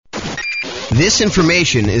This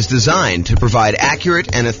information is designed to provide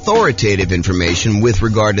accurate and authoritative information with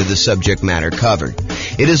regard to the subject matter covered.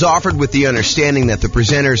 It is offered with the understanding that the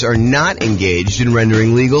presenters are not engaged in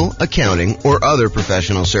rendering legal, accounting, or other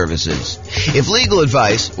professional services. If legal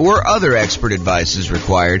advice or other expert advice is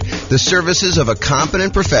required, the services of a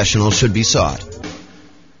competent professional should be sought.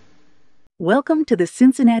 Welcome to the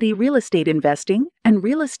Cincinnati Real Estate Investing and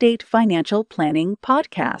Real Estate Financial Planning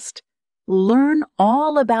Podcast. Learn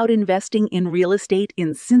all about investing in real estate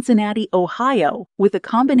in Cincinnati, Ohio, with a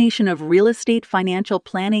combination of real estate financial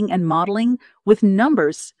planning and modeling with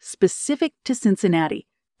numbers specific to Cincinnati,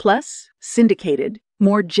 plus syndicated,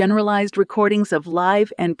 more generalized recordings of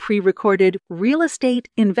live and pre-recorded real estate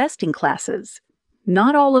investing classes,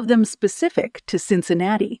 not all of them specific to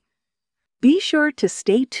Cincinnati. Be sure to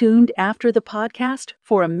stay tuned after the podcast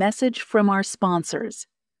for a message from our sponsors.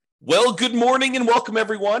 Well, good morning and welcome,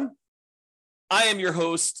 everyone. I am your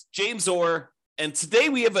host, James Orr, and today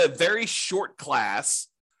we have a very short class,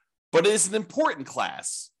 but it is an important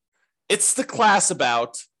class. It's the class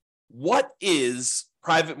about what is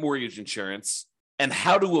private mortgage insurance and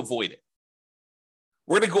how to avoid it.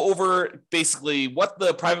 We're going to go over basically what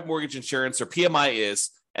the private mortgage insurance or PMI is,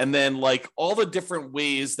 and then like all the different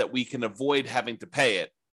ways that we can avoid having to pay it,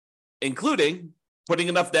 including putting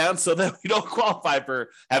enough down so that we don't qualify for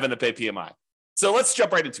having to pay PMI. So let's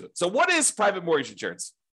jump right into it. So what is private mortgage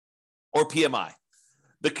insurance or PMI?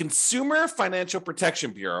 The Consumer Financial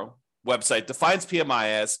Protection Bureau website defines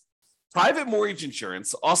PMI as private mortgage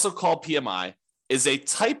insurance, also called PMI, is a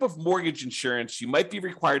type of mortgage insurance you might be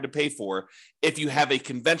required to pay for if you have a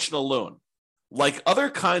conventional loan. Like other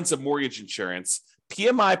kinds of mortgage insurance,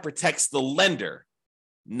 PMI protects the lender,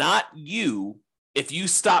 not you, if you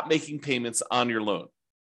stop making payments on your loan.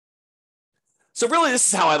 So really, this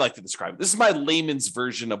is how I like to describe it. This is my layman's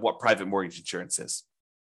version of what private mortgage insurance is.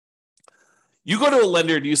 You go to a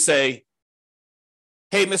lender and you say,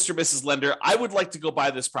 hey, Mr. Mrs. Lender, I would like to go buy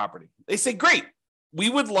this property. They say, great. We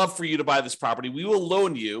would love for you to buy this property. We will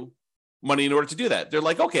loan you money in order to do that. They're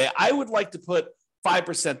like, okay, I would like to put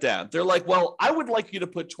 5% down. They're like, well, I would like you to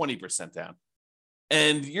put 20% down.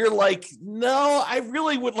 And you're like, no, I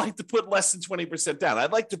really would like to put less than 20% down.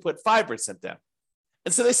 I'd like to put 5% down.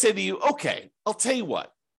 And so they say to you, okay, I'll tell you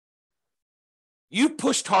what. You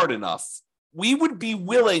pushed hard enough. We would be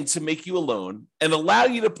willing to make you a loan and allow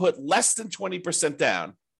you to put less than 20%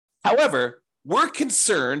 down. However, we're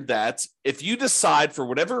concerned that if you decide for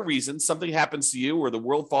whatever reason, something happens to you or the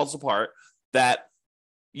world falls apart, that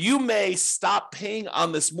you may stop paying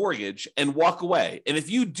on this mortgage and walk away. And if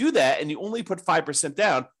you do that and you only put 5%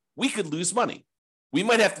 down, we could lose money. We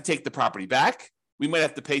might have to take the property back. We might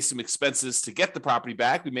have to pay some expenses to get the property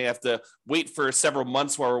back. We may have to wait for several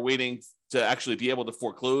months while we're waiting to actually be able to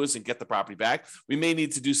foreclose and get the property back. We may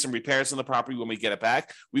need to do some repairs on the property when we get it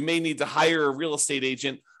back. We may need to hire a real estate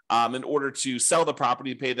agent in order to sell the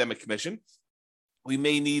property and pay them a commission. We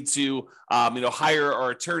may need to hire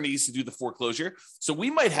our attorneys to do the foreclosure. So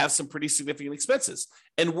we might have some pretty significant expenses.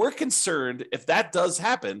 And we're concerned if that does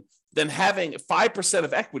happen, then having 5%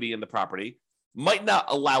 of equity in the property might not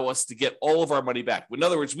allow us to get all of our money back. In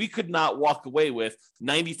other words, we could not walk away with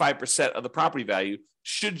 95% of the property value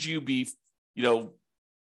should you be,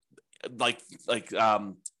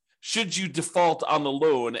 should you default on the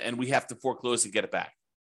loan and we have to foreclose and get it back.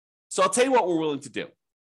 So I'll tell you what we're willing to do.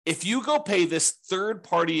 If you go pay this third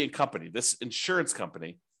party company, this insurance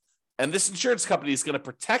company, and this insurance company is going to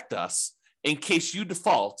protect us in case you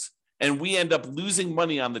default and we end up losing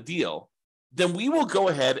money on the deal, then we will go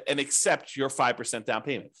ahead and accept your 5% down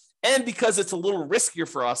payment. And because it's a little riskier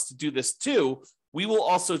for us to do this too, we will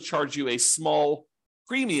also charge you a small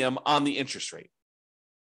premium on the interest rate.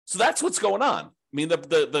 So that's what's going on. I mean,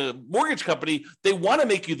 the mortgage company, they want to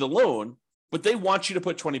make you the loan, but they want you to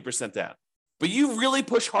put 20% down. But you really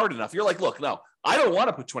push hard enough. You're like, look, no, I don't want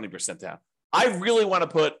to put 20% down. I really want to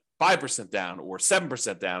put 5% down or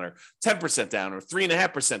 7% down or 10% down or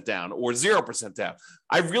 3.5% down or 0% down.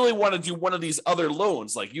 I really want to do one of these other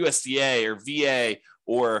loans like USDA or VA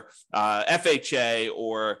or FHA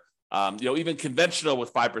or even conventional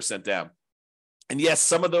with 5% down. And yes,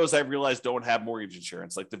 some of those I realize don't have mortgage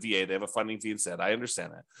insurance like the VA. They have a funding fee instead. I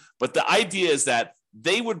understand that. But the idea is that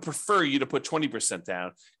they would prefer you to put 20%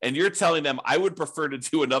 down. And you're telling them, I would prefer to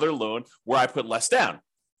do another loan where I put less down.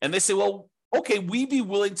 And they say, well, okay, we'd be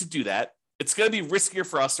willing to do that. It's going to be riskier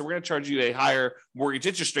for us. So we're going to charge you a higher mortgage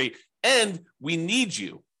interest rate. And we need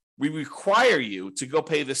you. We require you to go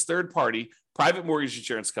pay this third party private mortgage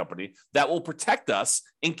insurance company that will protect us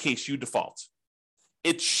in case you default.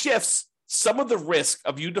 It shifts some of the risk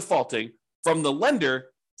of you defaulting from the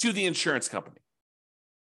lender to the insurance company.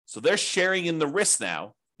 So they're sharing in the risk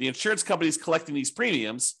now. The insurance company is collecting these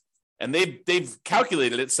premiums, and they've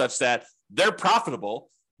calculated it such that they're profitable.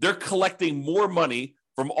 They're collecting more money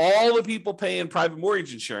from all the people paying private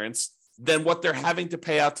mortgage insurance than what they're having to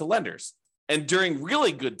pay out to lenders. And during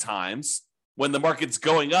really good times, when the market's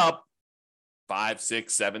going up 5,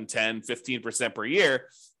 6, 7, 10, 15% per year,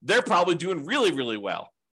 they're probably doing really, really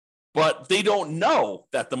well. But they don't know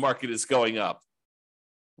that the market is going up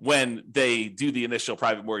when they do the initial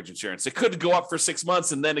private mortgage insurance. It could go up for 6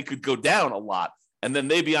 months and then it could go down a lot. And then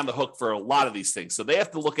they'd be on the hook for a lot of these things. So they have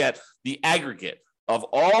to look at the aggregate of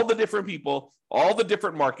all the different people, all the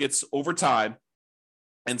different markets over time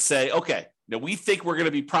and say, okay, now we think we're going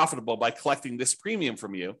to be profitable by collecting this premium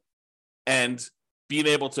from you and being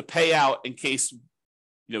able to pay out in case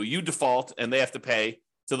you default and they have to pay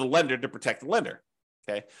to the lender to protect the lender.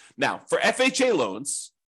 Okay. Now, for FHA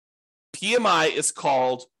loans, PMI is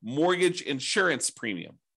called mortgage insurance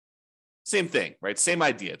premium. Same thing, right? Same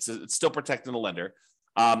idea. It's still protecting the lender.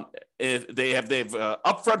 They have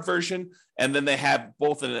upfront version, and then they have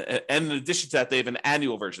both, and in addition to that, they have an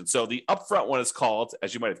annual version. So the upfront one is called,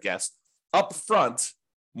 as you might have guessed, upfront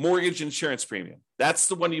mortgage insurance premium. That's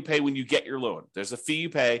the one you pay when you get your loan. There's a fee you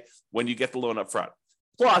pay when you get the loan upfront.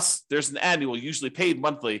 Plus, there's an annual, usually paid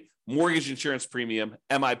monthly, mortgage insurance premium,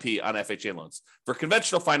 MIP, on FHA loans. For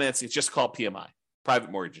conventional financing, it's just called PMI,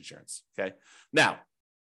 private mortgage insurance. Okay. Now,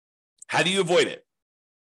 how do you avoid it?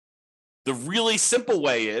 The really simple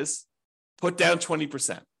way is put down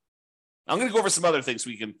 20%. I'm going to go over some other things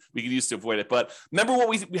we can use to avoid it. But remember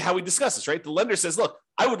how we discussed this, right? The lender says, look,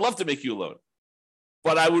 I would love to make you a loan,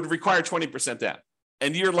 but I would require 20% down.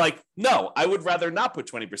 And you're like, no, I would rather not put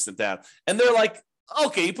 20% down. And they're like,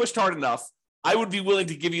 okay, you pushed hard enough. I would be willing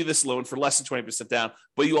to give you this loan for less than 20% down,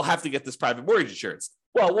 but you will have to get this private mortgage insurance.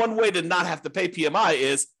 Well, one way to not have to pay PMI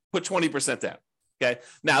is put 20% down. Okay.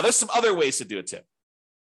 Now, there's some other ways to do it, Tim.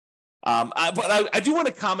 But I do want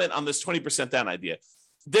to comment on this 20% down idea.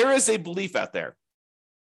 There is a belief out there,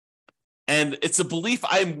 and it's a belief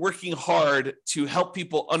I'm working hard to help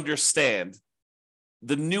people understand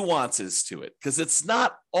the nuances to it, because it's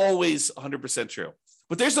not always 100% true.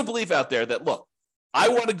 But there's a belief out there that, look, I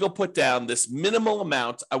want to go put down this minimal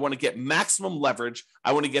amount. I want to get maximum leverage.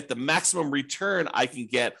 I want to get the maximum return I can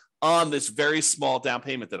get on this very small down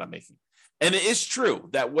payment that I'm making. And it is true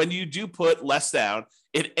that when you do put less down,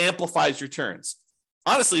 it amplifies returns.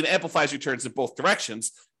 Honestly, it amplifies returns in both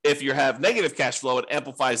directions. If you have negative cash flow, it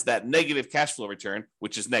amplifies that negative cash flow return,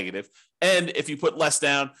 which is negative. And if you put less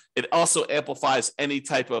down, it also amplifies any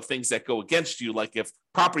type of things that go against you. Like if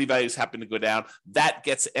property values happen to go down, that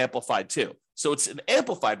gets amplified too. So it's an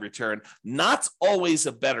amplified return, not always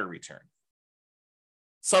a better return.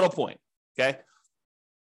 Subtle point, okay?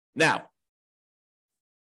 Now,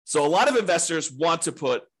 so a lot of investors want to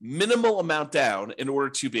put minimal amount down in order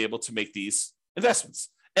to be able to make these investments.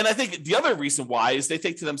 And I think the other reason why is they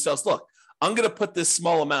think to themselves, look, I'm going to put this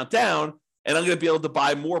small amount down and I'm going to be able to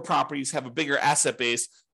buy more properties, have a bigger asset base,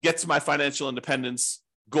 get to my financial independence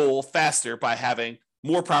goal faster by having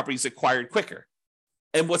more properties acquired quicker.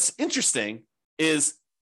 And what's interesting is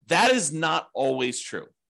that is not always true.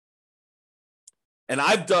 And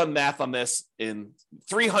I've done math on this in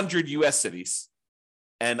 300 US cities.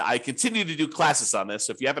 And I continue to do classes on this.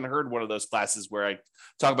 So if you haven't heard one of those classes where I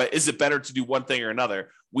talk about, is it better to do one thing or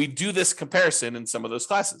another? We do this comparison in some of those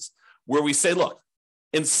classes where we say, look,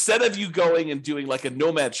 instead of you going and doing like a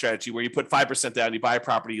nomad strategy where you put 5% down, you buy a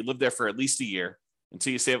property, you live there for at least a year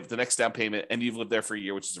until you save up the next down payment and you've lived there for a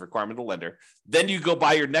year, which is a requirement of the lender. Then you go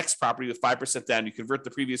buy your next property with 5% down, you convert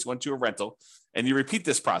the previous one to a rental, and you repeat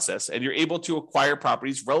this process, and you're able to acquire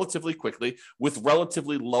properties relatively quickly with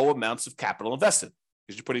relatively low amounts of capital invested.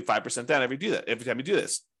 Because you're putting 5% down every time you do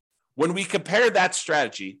this. When we compare that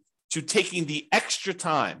strategy to taking the extra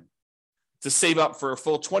time to save up for a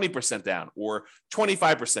full 20% down or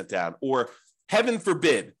 25% down, or heaven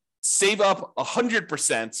forbid, save up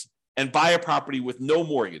 100% and buy a property with no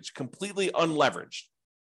mortgage, completely unleveraged,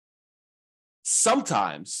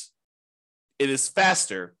 sometimes it is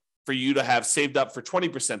faster for you to have saved up for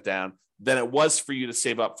 20% down than it was for you to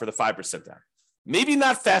save up for the 5% down. Maybe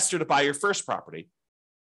not faster to buy your first property,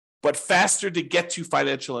 but faster to get to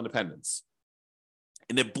financial independence.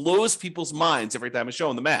 And it blows people's minds every time I show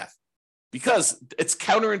them the math because it's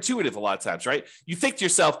counterintuitive a lot of times, right? You think to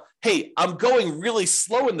yourself, hey, I'm going really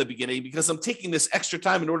slow in the beginning because I'm taking this extra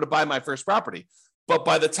time in order to buy my first property. But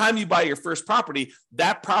by the time you buy your first property,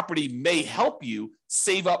 that property may help you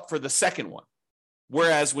save up for the second one.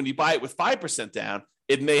 Whereas when you buy it with 5% down,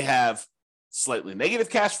 it may have slightly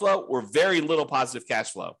negative cash flow or very little positive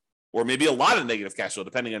cash flow, or maybe a lot of negative cash flow,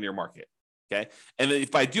 depending on your market. Okay. And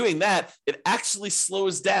if by doing that, it actually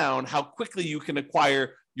slows down how quickly you can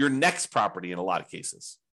acquire your next property in a lot of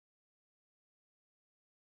cases.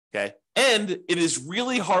 Okay. And it is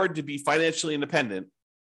really hard to be financially independent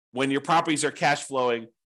when your properties are cash flowing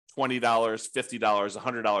 $20, $50,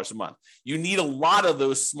 $100 a month. You need a lot of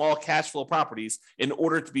those small cash flow properties in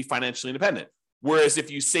order to be financially independent. Whereas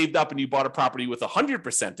if you saved up and you bought a property with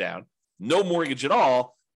 100% down, no mortgage at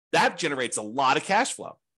all, that generates a lot of cash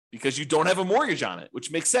flow because you don't have a mortgage on it,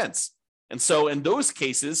 which makes sense. And so in those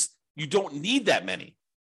cases, you don't need that many.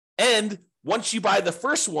 And once you buy the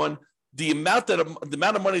first one, the amount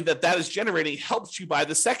of money that is generating helps you buy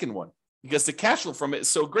the second one because the cash flow from it is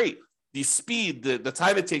so great. The speed, the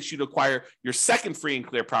time it takes you to acquire your second free and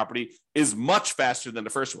clear property is much faster than the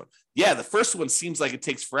first one. Yeah, the first one seems like it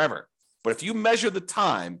takes forever. But if you measure the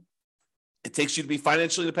time it takes you to be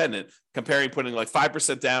financially independent, comparing putting like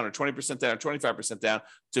 5% down or 20% down or 25% down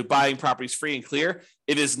to buying properties free and clear,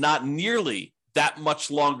 it is not nearly that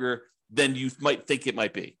much longer than you might think it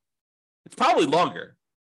might be. It's probably longer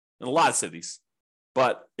in a lot of cities,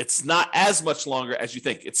 but it's not as much longer as you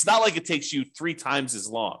think. It's not like it takes you 3 times as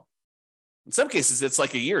long. In some cases, it's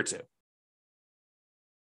like a year or two.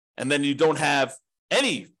 And then you don't have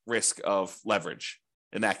any risk of leverage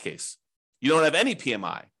in that case. You don't have any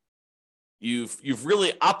PMI. You've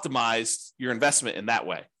really optimized your investment in that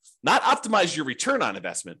way. Not optimize your return on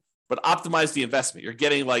investment, but optimize the investment. You're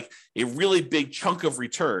getting like a really big chunk of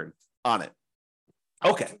return on it.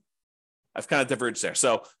 Okay, I've kind of diverged there.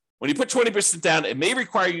 So when you put 20% down, it may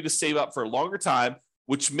require you to save up for a longer time,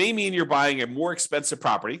 which may mean you're buying a more expensive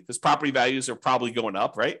property because property values are probably going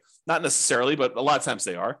up, right? Not necessarily, but a lot of times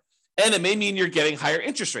they are. And it may mean you're getting higher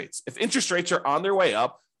interest rates. If interest rates are on their way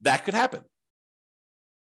up, that could happen.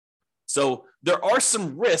 So there are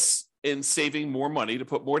some risks in saving more money to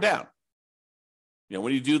put more down. You know,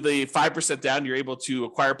 when you do the 5% down, you're able to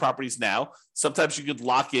acquire properties now. Sometimes you could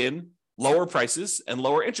lock in lower prices and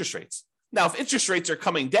lower interest rates. Now, if interest rates are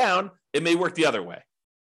coming down, it may work the other way.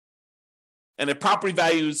 And if property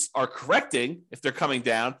values are correcting, if they're coming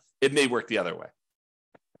down, it may work the other way.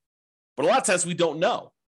 But a lot of times we don't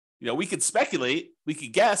know. You know, we could speculate, we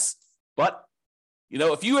could guess, but you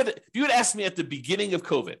know, if you had asked me at the beginning of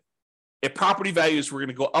COVID, if property values were going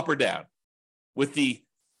to go up or down with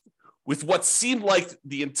what seemed like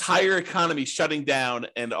the entire economy shutting down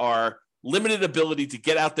and our limited ability to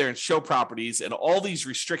get out there and show properties and all these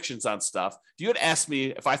restrictions on stuff, if you had asked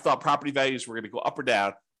me if I thought property values were going to go up or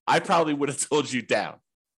down, I probably would have told you down.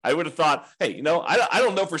 I would have thought, hey, you know, I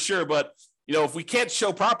don't know for sure, but you know, if we can't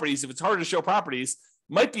show properties, if it's harder to show properties,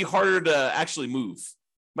 it might be harder to actually move.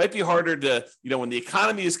 Might be harder to, you know, when the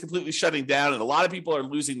economy is completely shutting down and a lot of people are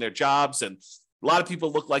losing their jobs and a lot of people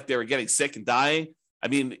look like they were getting sick and dying. I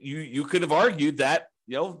mean, you could have argued that,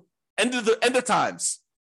 you know, end of times,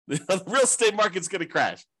 the real estate market's going to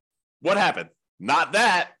crash. What happened? Not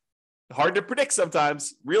that. Hard to predict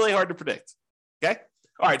sometimes. Really hard to predict. Okay.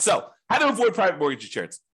 All right. So how to avoid private mortgage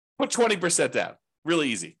insurance? Put 20% down. Really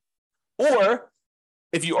easy. Or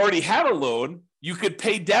if you already have a loan, you could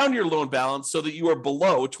pay down your loan balance so that you are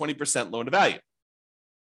below 20% loan to value.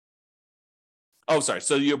 Oh, sorry.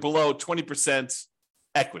 So you're below 20%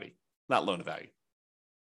 equity, not loan to value.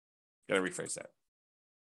 Got to rephrase that.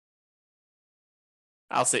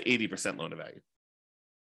 I'll say 80% loan to value.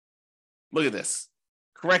 Look at this.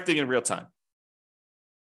 Correcting in real time.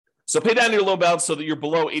 So pay down your loan balance so that you're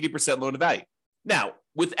below 80% loan to value. Now,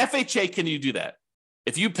 with FHA, can you do that?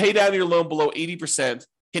 If you pay down your loan below 80%,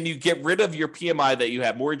 can you get rid of your PMI that you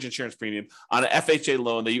have, mortgage insurance premium, on an FHA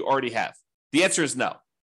loan that you already have? The answer is no.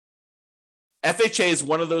 FHA is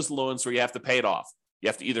one of those loans where you have to pay it off. You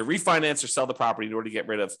have to either refinance or sell the property in order to get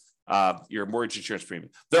rid of your mortgage insurance premium.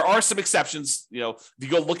 There are some exceptions. You know, if you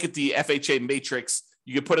go look at the FHA matrix,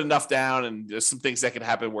 you can put enough down and there's some things that can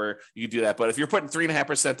happen where you can do that. But if you're putting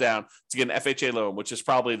 3.5% down to get an FHA loan, which is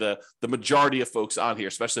probably the majority of folks on here,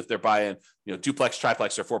 especially if they're buying, you know, duplex,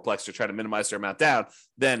 triplex, or fourplex, or trying to minimize their amount down,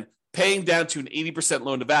 then paying down to an 80%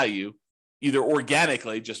 loan to value, either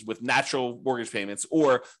organically, just with natural mortgage payments,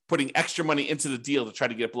 or putting extra money into the deal to try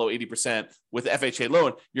to get below 80% with the FHA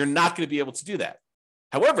loan, you're not going to be able to do that.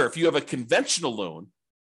 However, if you have a conventional loan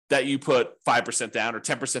that you put 5% down or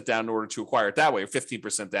 10% down in order to acquire it that way, or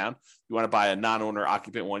 15% down, you want to buy a non-owner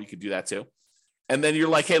occupant one, you could do that too. And then you're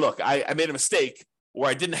like, hey, look, I made a mistake, or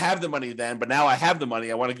I didn't have the money then, but now I have the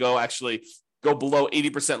money. I want to go below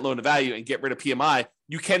 80% loan to value and get rid of PMI.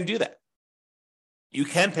 You can do that. You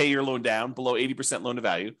can pay your loan down below 80% loan to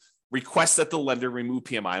value, request that the lender remove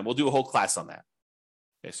PMI, and we'll do a whole class on that.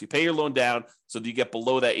 Okay, so you pay your loan down so that you get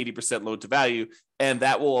below that 80% loan to value, and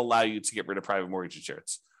that will allow you to get rid of private mortgage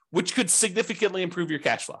insurance. which could significantly improve your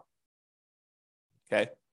cash flow. Okay.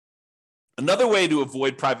 Another way to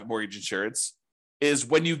avoid private mortgage insurance is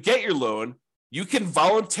when you get your loan, you can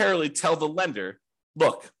voluntarily tell the lender,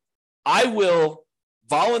 look, I will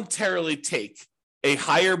voluntarily take a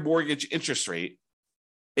higher mortgage interest rate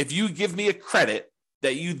if you give me a credit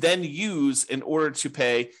that you then use in order to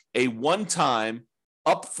pay a one-time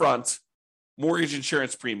upfront mortgage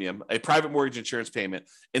insurance premium, a private mortgage insurance payment,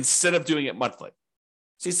 instead of doing it monthly.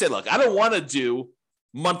 So he said, look, I don't want to do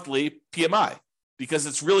monthly PMI because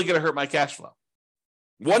it's really going to hurt my cash flow.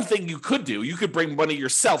 One thing you could do, you could bring money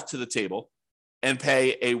yourself to the table and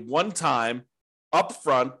pay a one-time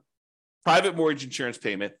upfront private mortgage insurance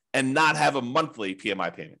payment and not have a monthly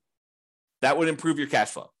PMI payment. That would improve your cash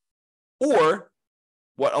flow. Or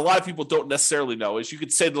what a lot of people don't necessarily know is you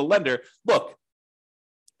could say to the lender, look,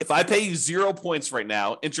 if I pay you 0 points right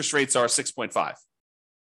now, interest rates are 6.5.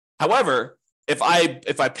 However, if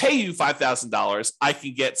I pay you $5,000, I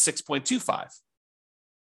can get 6.25.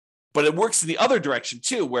 But it works in the other direction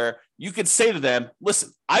too, where you could say to them,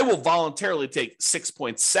 listen, I will voluntarily take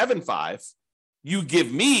 6.75. You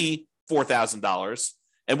give me $4,000,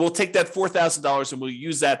 and we'll take that $4,000 and we'll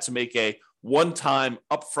use that to make a one-time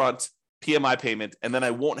upfront PMI payment, and then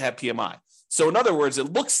I won't have PMI. So in other words,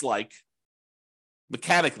 it looks like,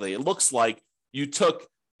 mechanically, it looks like you took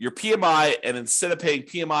your PMI and instead of paying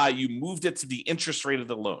PMI, you moved it to the interest rate of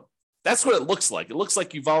the loan. That's what it looks like. It looks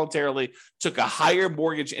like you voluntarily took a higher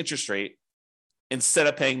mortgage interest rate instead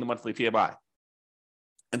of paying the monthly PMI.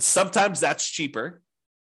 And sometimes that's cheaper.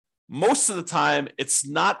 Most of the time, it's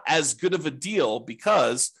not as good of a deal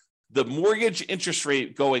because the mortgage interest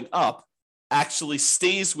rate going up actually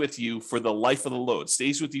stays with you for the life of the loan,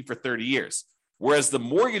 stays with you for 30 years. Whereas the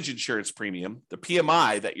mortgage insurance premium, the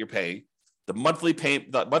PMI that you're paying, the monthly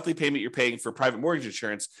payment you're paying for private mortgage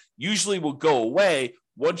insurance usually will go away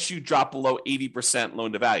once you drop below 80%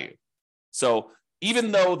 loan to value. So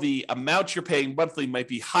even though the amount you're paying monthly might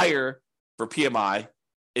be higher for PMI,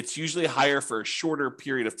 it's usually higher for a shorter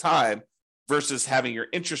period of time versus having your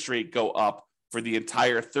interest rate go up for the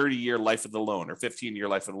entire 30-year life of the loan or 15-year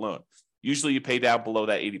life of the loan. Usually you pay down below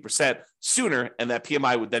that 80% sooner, and that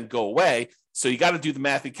PMI would then go away. So you got to do the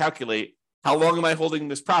math and calculate, how long am I holding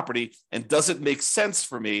this property, and does it make sense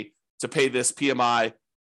for me to pay this PMI,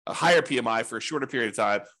 a higher PMI for a shorter period of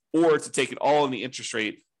time, or to take it all in the interest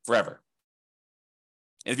rate forever?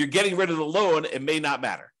 And if you're getting rid of the loan, it may not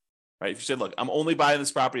matter, right? If you said, look, I'm only buying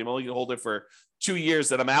this property, I'm only going to hold it for 2 years,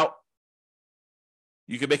 then I'm out,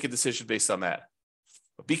 you can make a decision based on that.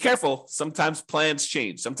 But be careful. Sometimes plans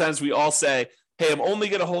change. Sometimes we all say, hey, I'm only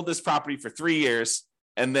going to hold this property for 3 years.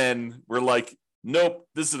 And then we're like, nope,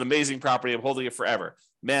 this is an amazing property. I'm holding it forever.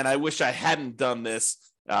 Man, I wish I hadn't done this,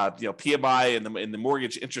 PMI and the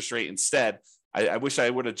mortgage interest rate instead. I wish I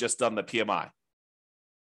would have just done the PMI.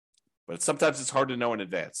 But sometimes it's hard to know in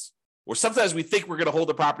advance. Or sometimes we think we're going to hold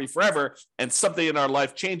the property forever and something in our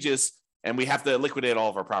life changes and we have to liquidate all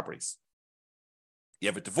of our properties. You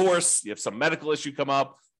have a divorce, you have some medical issue come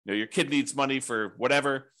up, your kid needs money for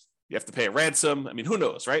whatever, you have to pay a ransom. I mean, who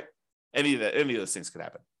knows, right? Any of those things could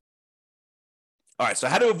happen. All right, so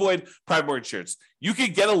how to avoid private mortgage insurance? You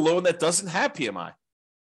could get a loan that doesn't have PMI.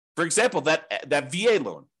 For example, that VA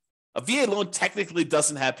loan. A VA loan technically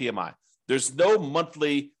doesn't have PMI. There's no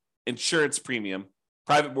monthly insurance premium,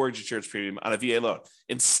 private mortgage insurance premium on a VA loan.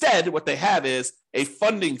 Instead, what they have is a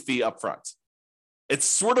funding fee upfront. It's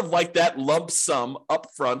sort of like that lump sum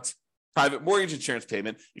upfront private mortgage insurance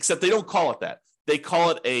payment, except they don't call it that. They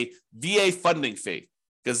call it a VA funding fee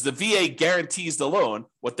because the VA guarantees the loan.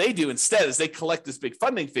 What they do instead is they collect this big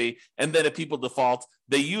funding fee, and then if people default,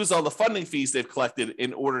 they use all the funding fees they've collected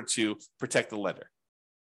in order to protect the lender.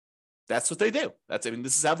 That's what they do.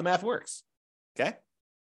 This is how the math works. Okay?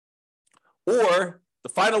 Or the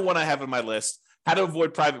final one I have on my list, how to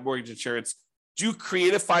avoid private mortgage insurance, do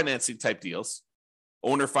creative financing type deals.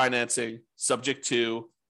 Owner financing, subject to,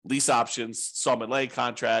 lease options, installment land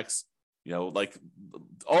contracts, like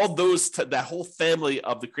all those, that whole family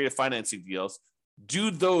of the creative financing deals, do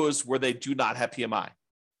those where they do not have PMI.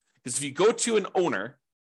 Because if you go to an owner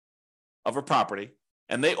of a property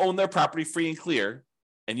and they own their property free and clear,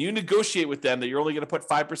 and you negotiate with them that you're only going to put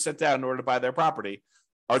 5% down in order to buy their property,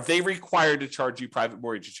 are they required to charge you private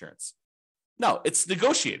mortgage insurance? No, it's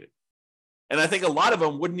negotiated. And I think a lot of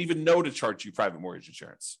them wouldn't even know to charge you private mortgage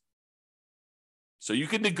insurance. So you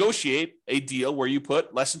can negotiate a deal where you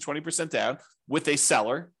put less than 20% down with a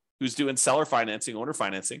seller who's doing seller financing, owner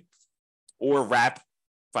financing, or wrap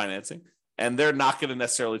financing, and they're not going to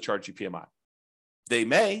necessarily charge you PMI. They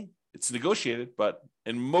may, it's negotiated, but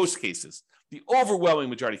in most cases, the overwhelming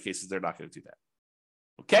majority of cases, they're not going to do that.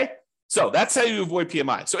 Okay? So that's how you avoid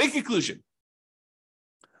PMI. So in conclusion,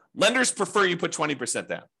 lenders prefer you put 20%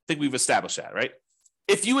 down. I think we've established that, right?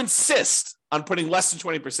 If you insist on putting less than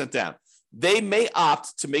 20% down, they may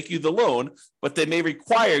opt to make you the loan, but they may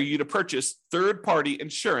require you to purchase third-party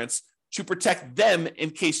insurance to protect them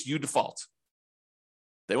in case you default.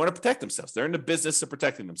 They want to protect themselves. They're in the business of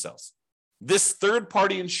protecting themselves. This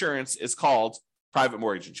third-party insurance is called private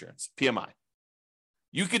mortgage insurance, PMI.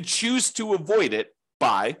 You could choose to avoid it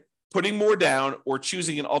by putting more down or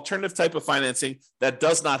choosing an alternative type of financing that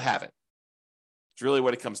does not have it. It's really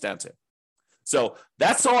what it comes down to. So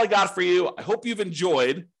that's all I got for you. I hope you've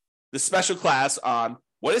enjoyed this special class on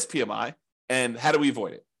what is PMI and how do we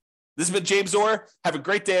avoid it. This has been James Orr. Have a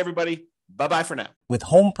great day, everybody. Bye-bye for now. With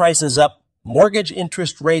home prices up, mortgage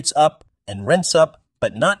interest rates up, and rents up,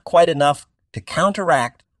 but not quite enough to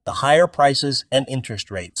counteract the higher prices and interest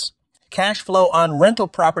rates. Cash flow on rental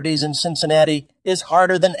properties in Cincinnati is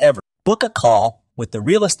harder than ever. Book a call with the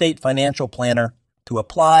Real Estate Financial Planner to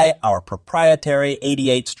apply our proprietary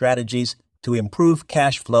 88 strategies to improve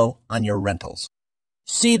cash flow on your rentals.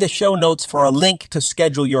 See the show notes for a link to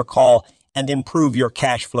schedule your call and improve your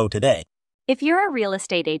cash flow today. If you're a real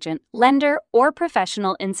estate agent, lender, or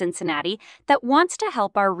professional in Cincinnati that wants to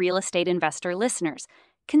help our real estate investor listeners,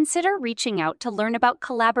 consider reaching out to learn about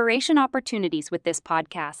collaboration opportunities with this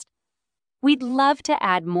podcast. We'd love to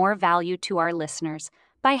add more value to our listeners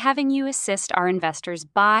by having you assist our investors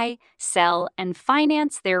buy, sell, and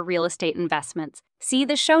finance their real estate investments. See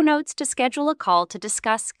the show notes to schedule a call to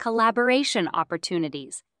discuss collaboration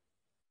opportunities.